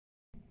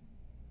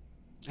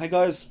Hey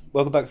guys,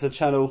 welcome back to the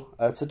channel.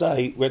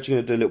 Today we're actually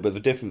going to do a little bit of a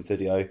different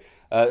video.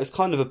 It's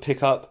kind of a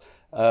pickup,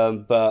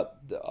 but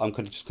I'm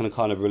just going to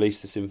kind of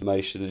release this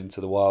information into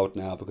the wild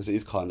now because it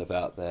is kind of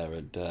out there,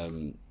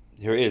 and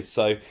here it is.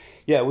 So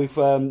yeah, we've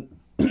one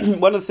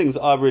of the things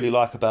that I really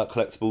like about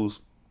collectibles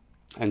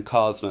and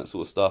cards and that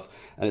sort of stuff,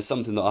 and it's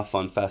something that I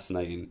find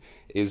fascinating,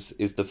 is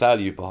the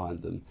value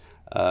behind them.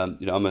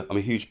 I'm a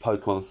huge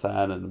Pokemon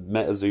fan and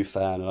MetaZoo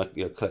fan, and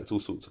I collect all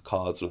sorts of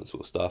cards and that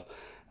sort of stuff.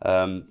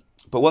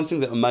 But one thing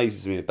that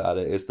amazes me about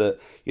it is that,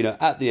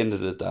 at the end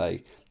of the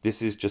day,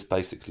 this is just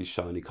basically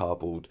shiny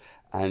cardboard.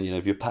 And,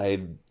 if you're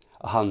paying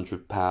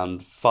 £100,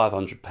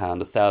 £500,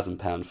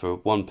 £1,000 for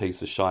one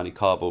piece of shiny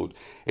cardboard,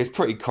 it's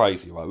pretty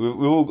crazy, right? We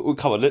all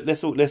come on,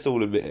 let's all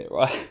admit it,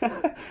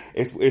 right?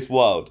 It's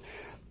wild.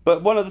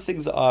 But one of the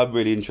things that I'm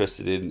really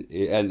interested in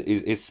and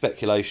is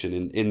speculation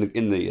in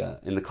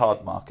the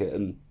card market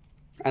and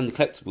the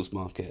collectibles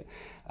market.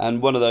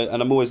 And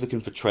and I'm always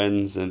looking for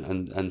trends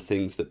and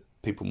things that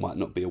people might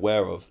not be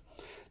aware of.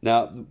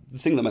 Now, the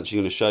thing that I'm actually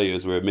going to show you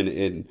as we're a minute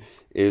in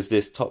is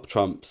this Top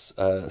Trumps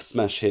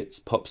Smash Hits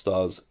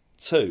Popstars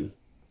 2.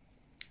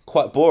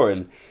 Quite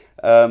boring,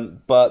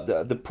 but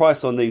the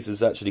price on these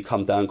has actually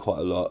come down quite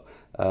a lot.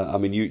 I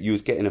mean, you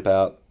was getting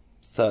about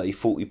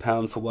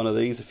 £30–40 for one of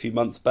these a few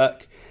months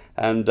back,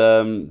 and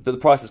but the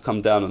price has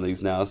come down on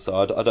these now, so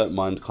I don't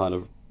mind kind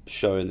of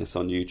showing this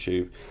on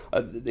YouTube.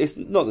 It's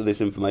not that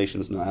this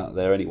information is not out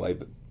there anyway,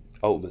 but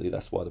ultimately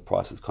that's why the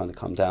price has kind of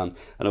come down.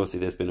 And obviously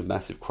there's been a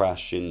massive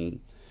crash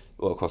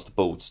across the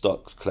board: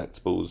 stocks,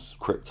 collectibles,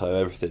 crypto,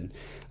 everything.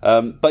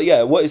 But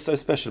yeah, what is so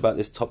special about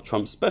this Top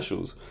Trump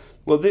specials?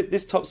 Well,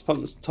 this Top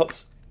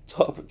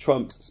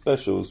Trump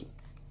specials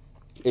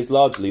is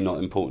largely not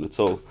important at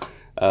all.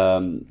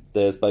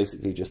 There's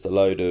basically just a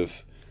load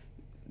of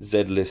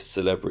Z-list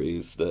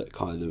celebrities that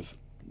kind of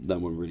no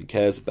one really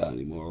cares about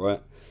anymore,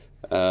 right?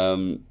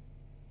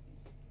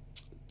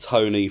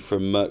 Tony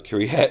from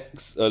Mercury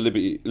X,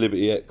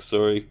 Liberty X,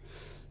 sorry.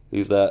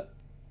 Who's that?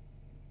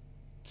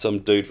 Some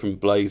dude from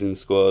Blazing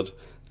Squad,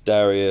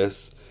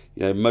 Darius.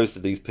 Most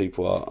of these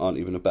people aren't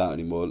even about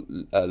anymore.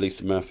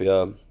 Lisa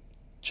Mafia,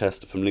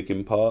 Chester from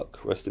Linkin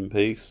Park, rest in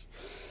peace.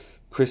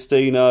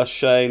 Christina,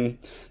 Shane.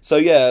 So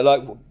yeah,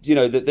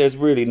 there's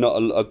really not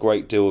a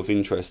great deal of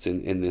interest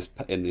in this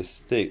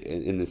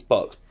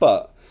box.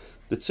 But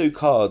the two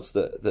cards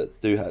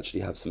that do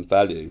actually have some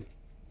value,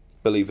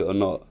 believe it or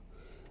not,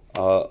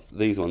 are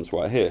these ones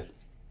right here.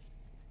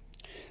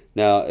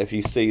 Now, if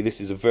you see, this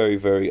is a very,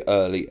 very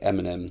early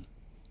Eminem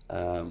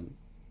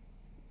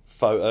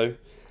photo,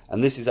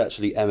 and this is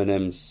actually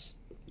Eminem's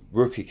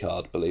rookie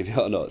card, believe it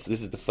or not. So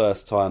this is the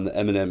first time that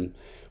Eminem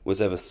was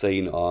ever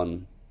seen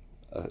on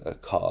a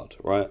card,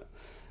 right?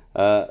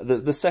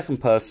 The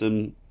second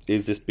person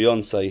is this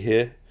Beyonce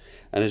here,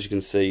 and as you can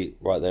see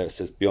right there, it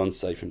says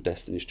Beyonce from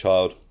Destiny's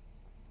Child,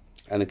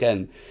 and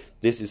again,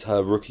 this is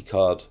her rookie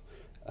card.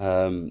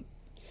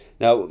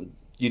 Now,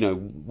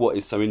 what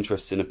is so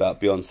interesting about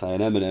Beyonce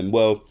and Eminem?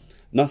 Well,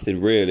 nothing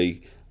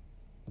really,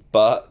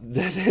 but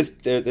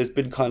there's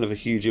been kind of a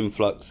huge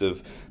influx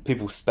of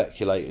people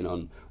speculating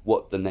on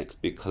what the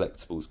next big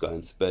collectible is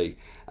going to be.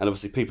 And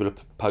obviously people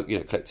are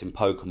collecting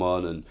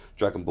Pokemon and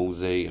Dragon Ball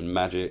Z and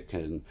Magic,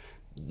 and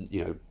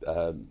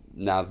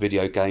now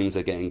video games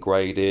are getting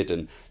graded,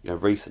 and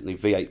recently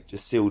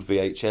sealed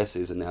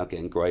VHSs are now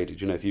getting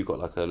graded. If you've got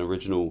like an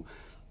original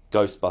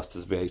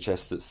Ghostbusters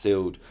VHS that's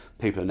sealed,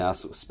 people are now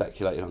sort of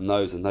speculating on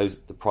those, and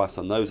the price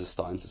on those are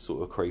starting to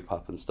sort of creep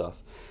up and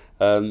stuff.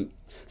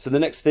 So the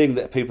next thing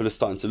that people are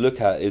starting to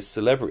look at is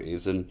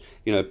celebrities, and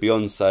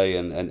Beyonce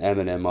and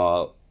Eminem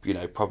are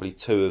probably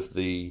two of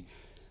the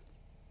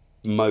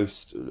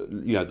most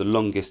the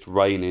longest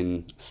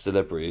reigning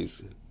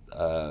celebrities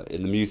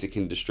in the music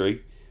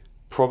industry,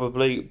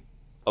 probably,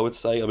 I would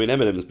say. I mean,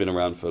 Eminem's been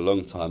around for a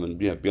long time,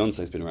 and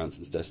Beyonce's been around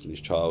since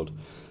Destiny's Child.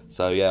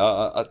 So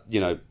yeah,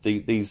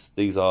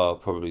 these are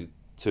probably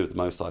two of the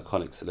most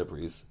iconic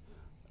celebrities,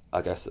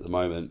 I guess, at the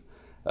moment.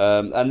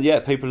 And yeah,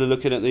 people are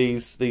looking at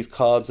these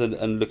cards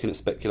and looking at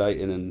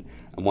speculating and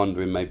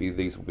wondering maybe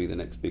these will be the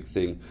next big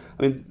thing.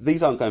 I mean,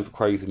 these aren't going for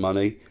crazy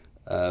money.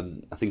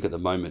 I think at the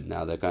moment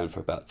now they're going for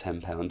about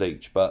 £10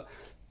 each, but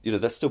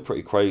that's still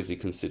pretty crazy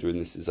considering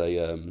this is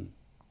a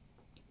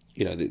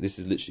this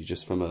is literally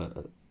just from a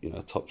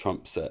Top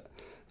Trump set.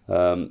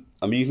 I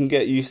mean, you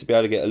used to be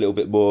able to get a little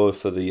bit more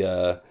for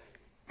the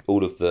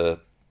all of the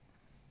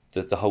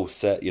whole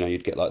set.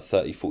 You'd get like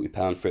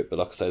 £30–40 for it, but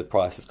like I say, the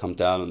price has come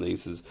down on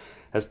these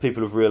as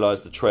people have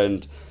realised the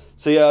trend.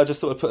 So yeah, I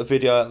just thought I'd put a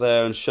video out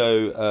there and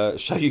show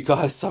you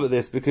guys some of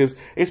this, because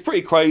it's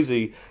pretty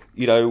crazy,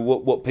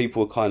 what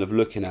people are kind of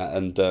looking at,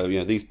 and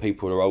these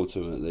people are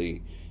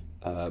ultimately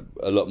a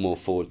lot more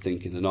forward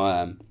thinking than I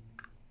am.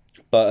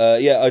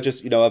 But yeah, I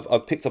just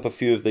I've picked up a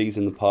few of these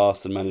in the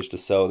past and managed to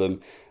sell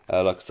them.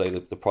 Like I say,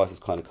 the price has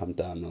kind of come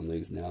down on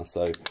these now.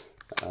 So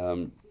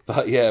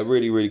but yeah,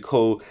 really, really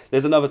cool.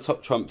 There's another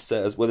Top Trump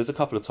set as well. There's a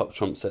couple of Top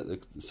Trump sets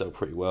that sell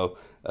pretty well.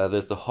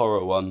 There's the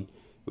horror one,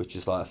 which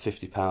is like a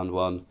 £50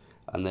 one,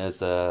 and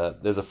there's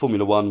a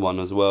Formula One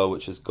as well,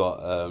 which has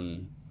got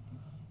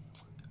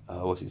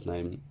what's his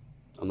name?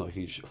 I'm not a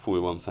huge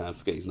Formula One fan.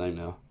 Forget his name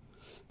now.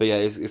 But yeah,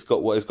 it's got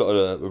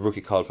a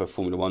rookie card for a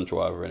Formula One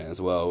driver in it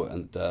as well,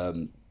 and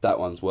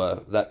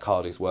that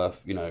card is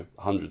worth, you know,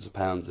 hundreds of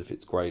pounds if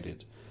it's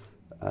graded,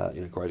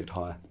 you know, graded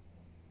high.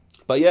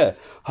 But yeah,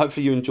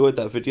 hopefully you enjoyed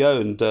that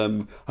video,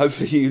 and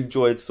hopefully you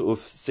enjoyed sort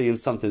of seeing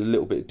something a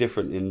little bit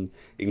different in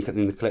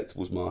the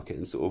collectibles market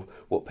and sort of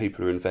what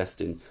people are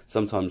investing.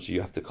 Sometimes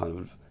you have to kind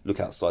of look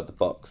outside the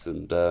box,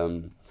 and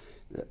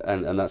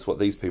that's what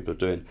these people are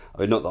doing. I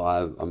mean, not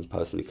that I'm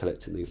personally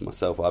collecting these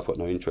myself. I've got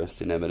no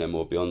interest in Eminem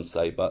or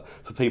Beyonce, but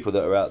for people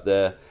that are out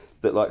there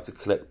that like to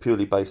collect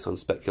purely based on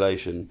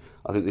speculation,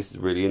 I think this is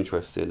really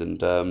interesting. And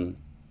go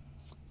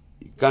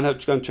and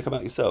check them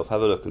out yourself.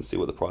 Have a look and see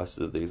what the prices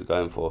of these are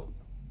going for.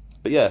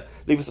 But yeah,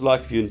 leave us a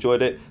like if you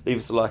enjoyed it. Leave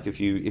us a like if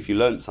you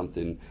learned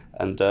something,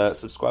 and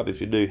subscribe if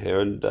you're new here.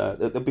 And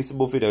there'll be some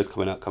more videos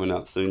coming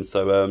out soon.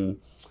 So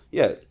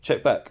yeah,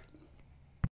 check back.